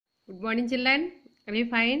Good morning, children. Are you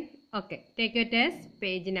fine? Okay. Take your test.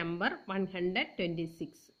 Page number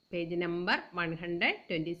 126. Page number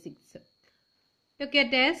 126. Look your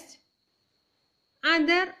test.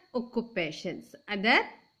 Other occupations. Other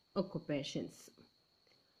occupations.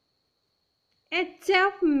 A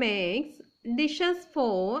chef makes dishes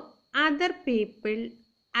for other people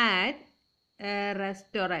at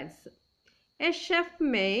restaurants. A chef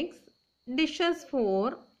makes dishes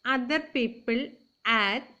for other people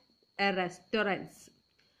at restaurants.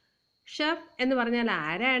 Chef എന്ന് പറഞ്ഞാൽ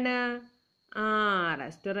ആരാണ്?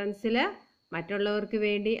 റെസ്റ്റോറൻറ്റ്സിൽ മറ്റുള്ളവർക്ക്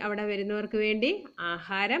വേണ്ടി, അവിടെ വരുന്നവർക്ക് വേണ്ടി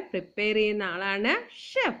ആഹാരം prepare ചെയ്യുന്ന ആളാണ്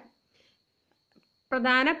ഷെഫ്.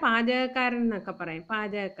 പ്രധാന പാചകക്കാരൻ എന്നൊക്കെ പറയും.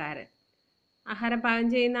 പാചകക്കാരൻ, ആഹാരം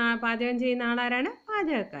പാചകം ചെയ്യുന്ന ആളാരാണ്?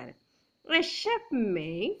 പാചകക്കാരൻ. A chef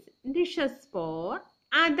makes dishes for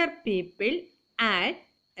other people at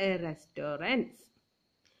restaurants.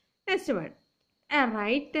 Next one. A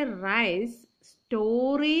writer writes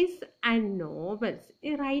stories and novels. ഈ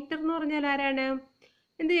റൈറ്റർ എന്ന് പറഞ്ഞാൽ ആരാണ്?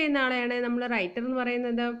 എന്ത് ചെയ്യുന്ന ആളെയാണ് നമ്മൾ റൈറ്റർ എന്ന്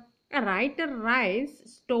പറയുന്നത്? Writer rights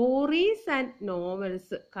stories and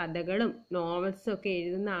novels. കഥകളും നോവൽസും ഒക്കെ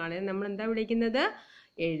എഴുതുന്ന ആളെ നമ്മൾ എന്താ വിളിക്കുന്നത്?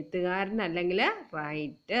 എഴുത്തുകാരൻ അല്ലെങ്കിൽ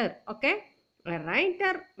writer. Okay,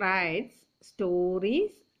 writer rights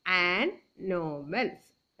stories and novels.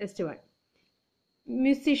 Next one.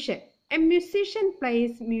 Musician. A musician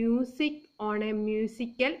plays music on a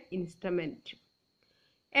musical instrument.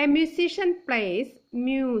 A musician plays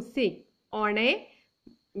music on a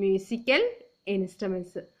musical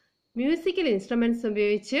instruments. Musical instruments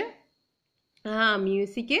ഉപയോഗിച്ച്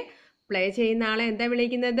മ്യൂസിക് പ്ലേ ചെയ്യുന്ന ആളെ എന്താ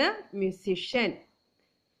വിളിക്കുന്നത്? Musician.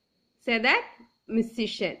 Say that.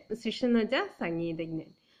 Musician. Musician എന്ന് വെച്ചാൽ സംഗീതജ്ഞൻ.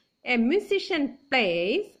 A musician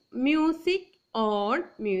plays music on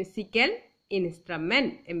musical instrument.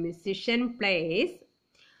 A musician plays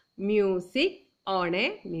music on a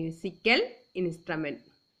musical instrument.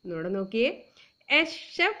 നോടെ നോക്കിയേ. A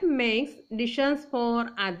chef makes dishes for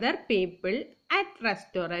other people at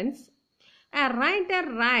restaurants. A writer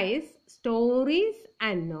writes stories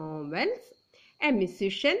and novels. A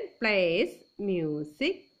musician plays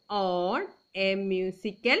music on a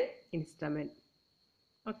musical instrument.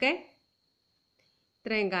 Okay?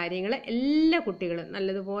 ഇത്രയും കാര്യങ്ങൾ എല്ലാ കുട്ടികളും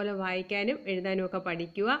നല്ലതുപോലെ വായിക്കാനും എഴുതാനും ഒക്കെ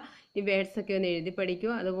പഠിക്കുക. ഈ വേർഡ്സ് ഒക്കെ ഒന്ന് എഴുതി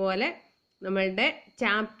പഠിക്കുക. അതുപോലെ നമ്മളുടെ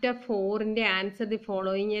ചാപ്റ്റർ 4ന്റെ ആൻസർ ദി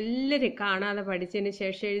ഫോളോയിങ് എല്ലാവരും കാണാതെ പഠിച്ചതിന്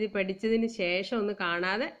ശേഷം, എഴുതി പഠിച്ചതിന് ശേഷം ഒന്ന്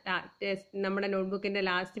കാണാതെ നമ്മുടെ നോട്ട്ബുക്കിന്റെ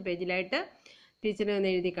ലാസ്റ്റ് പേജിലായിട്ട് ടീച്ചറിനെ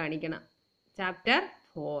ഒന്ന് എഴുതി കാണിക്കണം. ചാപ്റ്റർ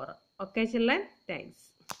 4. Okay children, thanks.